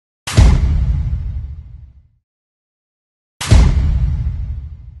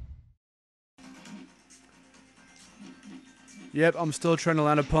Yep, I'm still trying to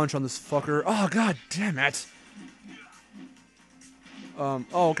land a punch on this fucker. Oh, god damn it. Oh,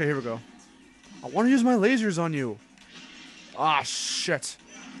 okay, here we go. I want to use my lasers on you. Ah, shit.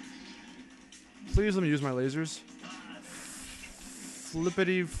 Please let me use my lasers.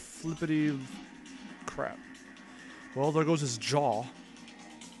 Flippity, flippity, crap. Well, there goes his jaw.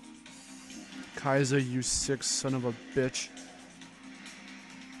 Kaiser, you sick son of a bitch.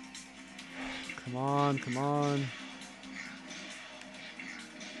 Come on, come on.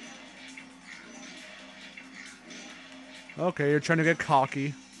 Okay, you're trying to get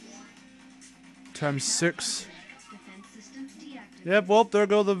cocky. Times 6. Yep, well, there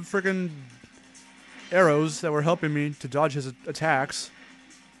go the freaking arrows that were helping me to dodge his attacks.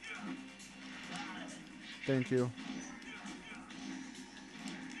 Thank you.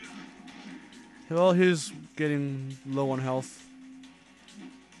 Well, he's getting low on health.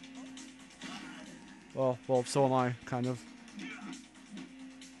 Well, so am I, kind of.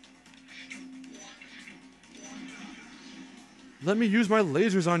 Let me use my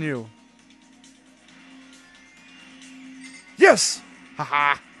lasers on you. Yes!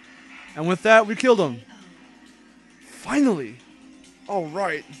 Haha! And with that, we killed him. Finally!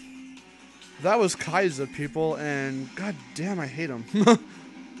 Alright. That was Kaiser, people, and god damn, I hate him.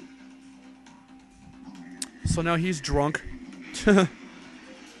 So now he's drunk. He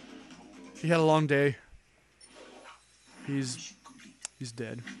had a long day. He's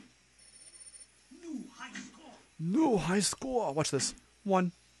dead. No high score. Watch this.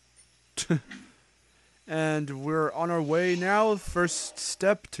 1. And we're on our way now. First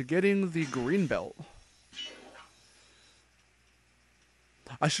step to getting the green belt.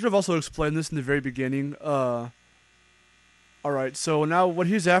 I should have also explained this in the very beginning. Alright, so now what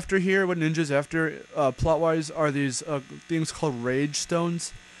he's after here, what Ninja's after, plot-wise, are these things called Rage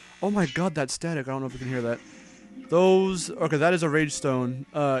Stones. Oh my god, that's static. I don't know if you can hear that. Those... Okay, that is a Rage Stone.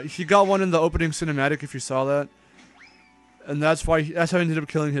 He got one in the opening cinematic, if you saw that. And that's why that's how he ended up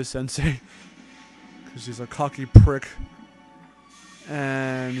killing his sensei. Because he's a cocky prick.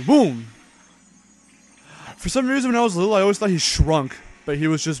 And boom! For some reason when I was little, I always thought he shrunk. But he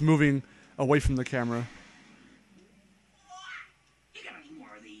was just moving away from the camera.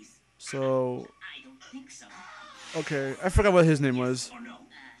 So... Okay, I forgot what his name was.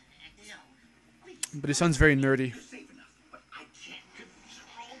 But he sounds very nerdy.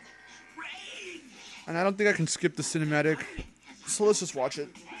 And I don't think I can skip the cinematic. So let's just watch it.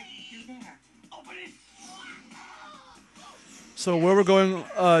 So where we're going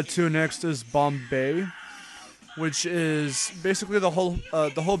to next is Bombay, which is basically the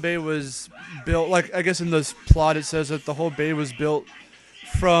whole bay was built, like I guess in this plot it says that the whole bay was built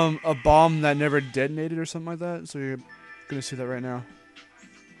from a bomb that never detonated or something like that. So you're gonna see that right now.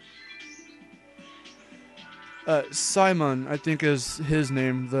 Simon, I think is his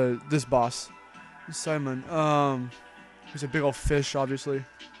name, this boss. Simon. He's a big old fish, obviously.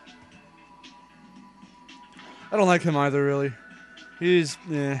 I don't like him either, really. He's,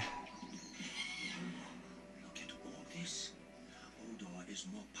 eh.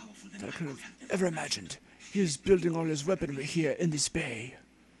 I could have ever imagined. He's building all his weaponry here in this bay.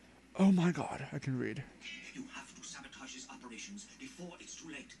 Oh my god, I can read. You have to sabotage his operations before it's too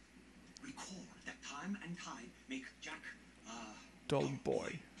late. Recall that time and tide make Jack dull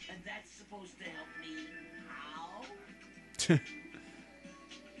boy. And that's supposed to help me how?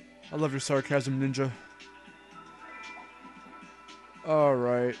 I love your sarcasm, Ninja.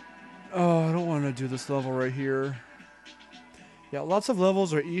 Alright. Oh, I don't want to do this level right here. Yeah, lots of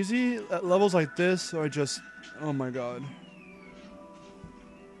levels are easy. Levels like this are just... Oh my god.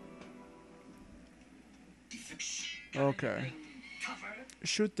 Okay.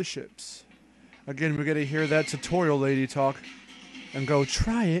 Shoot the ships. Again, we gotta hear that tutorial lady talk. And go,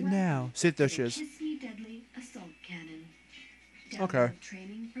 try it now. Sit there, she is. Okay.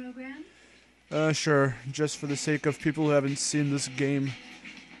 Sure. Just for the sake of people who haven't seen this game.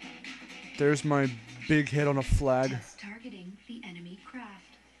 There's my big hit on a flag. Targeting the enemy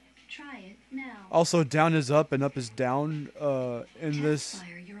craft. Try it now. Also, down is up and up is down in this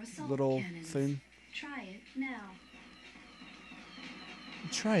little thing. Try it now.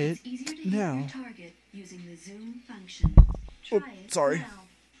 Try it now. Target using the zoom function. Oh, sorry.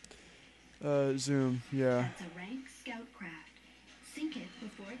 Zoom, yeah. That's a rank scout craft. Sink it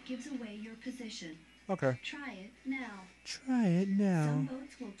before it gives away your position. Okay. Try it now. Try it now. Some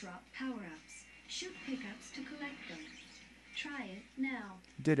boats will drop power-ups. Shoot pickups to collect them. Try it now.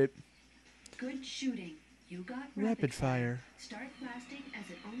 Did it. Good shooting. You got rapid fire. Start blasting as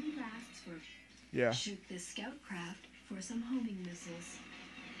it only lasts for... Yeah. Shoot this scout craft for some homing missiles.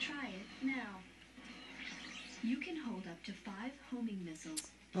 Try it now. You can hold up to 5 homing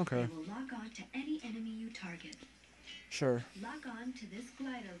missiles. Okay, They will lock on to any enemy you target. sure. Lock on to this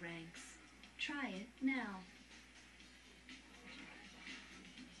glider ranks. Try it now.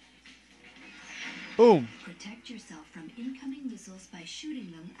 Boom. Protect yourself from incoming missiles by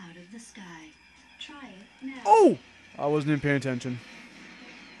shooting them out of the sky. Try it now. Oh! I wasn't even paying attention.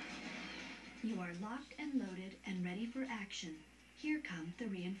 You are locked and loaded and ready for action. Here come the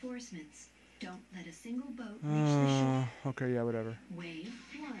reinforcements. Don't let a single boat reach the shore. Okay, yeah, whatever. Wave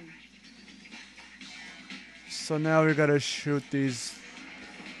 1. So now we gotta shoot these.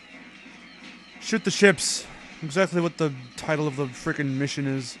 Shoot the ships. Exactly what the title of the freaking mission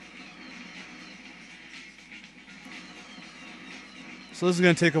is. So this is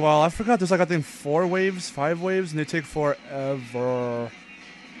gonna take a while. I forgot there's like I think 4 waves, 5 waves, and they take forever.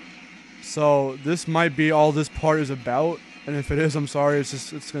 So this might be all this part is about, and if it is, I'm sorry.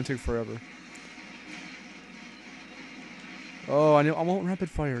 It's gonna take forever. Oh, I want rapid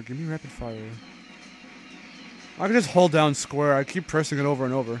fire. Give me rapid fire. I can just hold down square. I keep pressing it over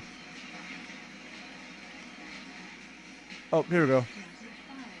and over. Oh, here we go.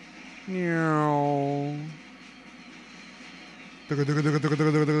 Meow.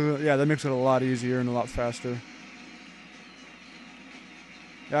 Yeah, that makes it a lot easier and a lot faster.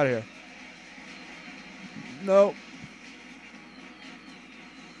 Get out of here. No.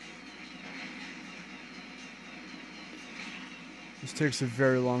 This takes a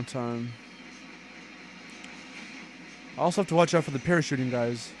very long time. I also have to watch out for the parachuting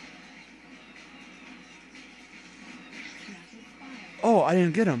guys. Oh, I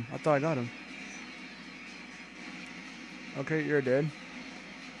didn't get him. I thought I got him. Okay, you're dead.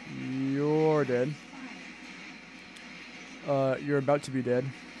 You're dead. You're about to be dead.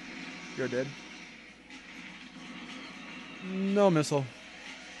 You're dead. No missile.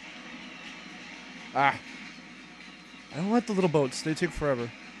 Ah. I don't like the little boats. They take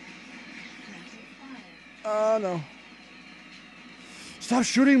forever. Oh, no. Stop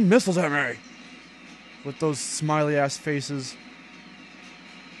shooting missiles at me! With those smiley ass faces.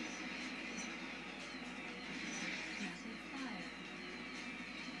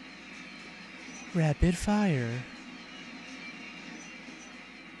 Rapid fire.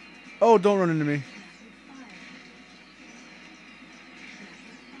 Oh, don't run into me.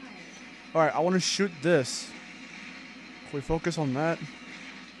 Alright, I want to shoot this. Can we focus on that?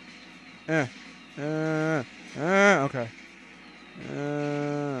 Okay.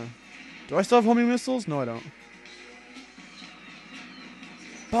 Do I still have homing missiles? No, I don't.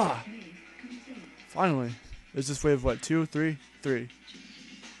 Bah! Finally. Is this wave what? 2, 3? 3.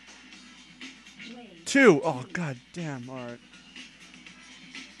 2! Oh, god damn. Alright.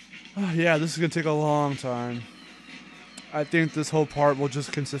 Oh, yeah, this is gonna take a long time. I think this whole part will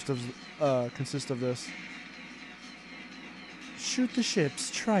just consist of this. Shoot the ships.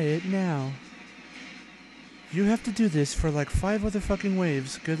 Try it now. You have to do this for like 5 other fucking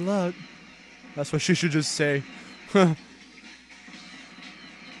waves. Good luck. That's what she should just say.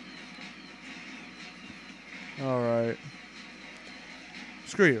 Alright.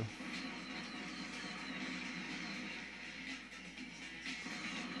 Screw you.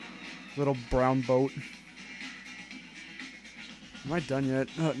 Little brown boat. Am I done yet?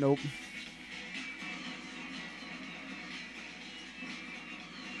 Nope.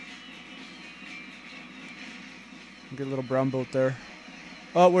 Get a little brown boat there.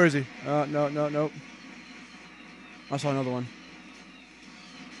 Oh, where is he? No. I saw another one.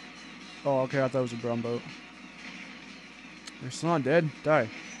 Oh, okay, I thought it was a brown boat. You're still not dead? Die.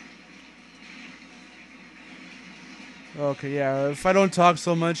 Okay, yeah, if I don't talk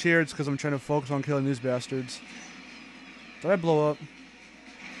so much here, it's because I'm trying to focus on killing these bastards. Did I blow up?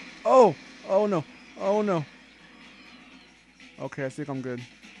 Oh! Oh no. Oh no. Okay, I think I'm good.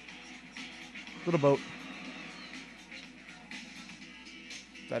 Little boat.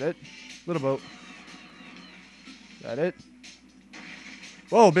 That it? Little boat. That it?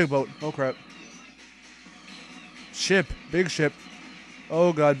 Whoa, big boat. Oh crap. Ship. Big ship.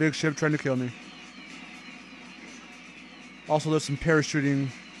 Oh god, big ship trying to kill me. Also, there's some parachuting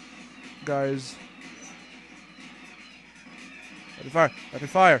guys. Rapid fire. Rapid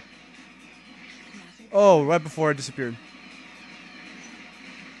fire. Oh, right before I disappeared.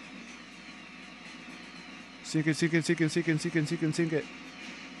 Sink it, sink it, sink it, sink it, sink it, sink it, sink it.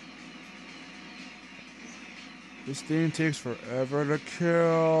 This thing takes forever to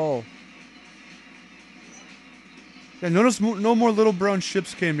kill. Yeah, notice no more little brown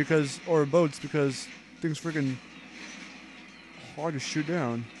ships came because, or boats, because things freaking hard to shoot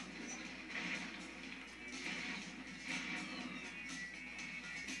down.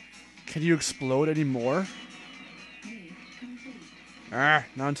 Can you explode anymore? Ah,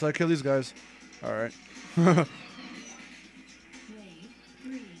 not until I kill these guys. Alright. Wave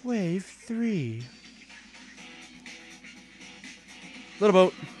 3. Wave 3. Little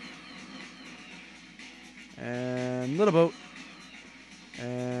boat. And little boat.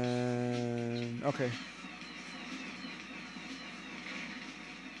 And okay.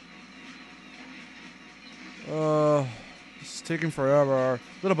 It's taking forever.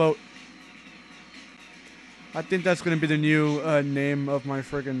 Little boat. I think that's gonna be the new name of my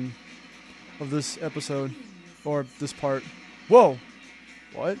friggin' of this episode or this part. Whoa!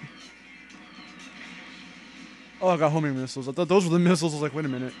 What? Oh, I got homing missiles. I thought those were the missiles. I was like, wait a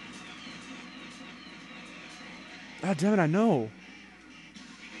minute. Ah, damn it! I know.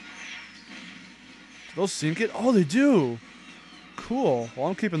 Do those sink it? Oh, they do. Cool. Well,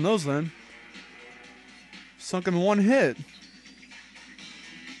 I'm keeping those then. Sunk them in one hit.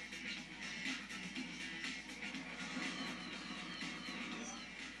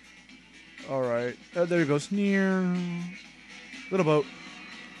 Alright. There he goes. Near. Little boat.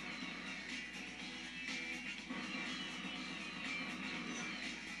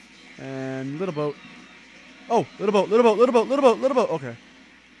 And little boat. Oh, little boat, little boat, little boat, little boat, little boat. Okay.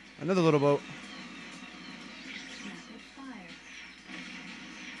 Another little boat. Rapid fire.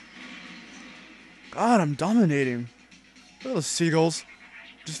 God, I'm dominating. Look at those seagulls.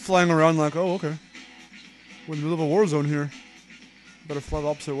 Just flying around like, oh, okay. We're in the middle of a war zone here. Better fly the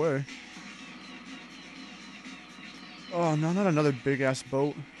opposite way. Oh, no, not another big-ass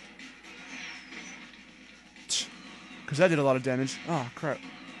boat. Because that did a lot of damage. Oh, crap.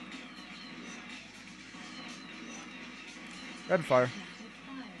 Rapid fire. Rapid fire.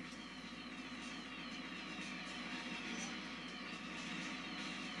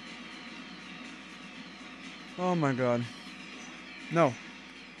 Oh, my God. No.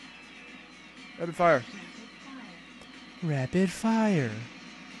 Rapid fire. Rapid fire. Rapid fire.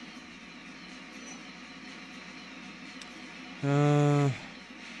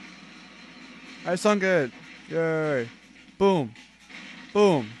 I sunk it. Yay. Boom.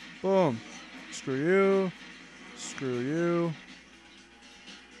 Boom. Boom. Screw you. Screw you.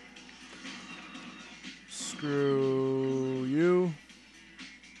 Screw you.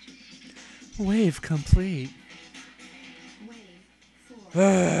 Wave complete. Wave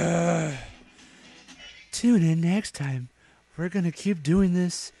 4. Tune in next time. We're gonna keep doing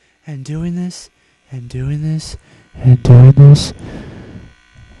this and doing this and doing this and doing this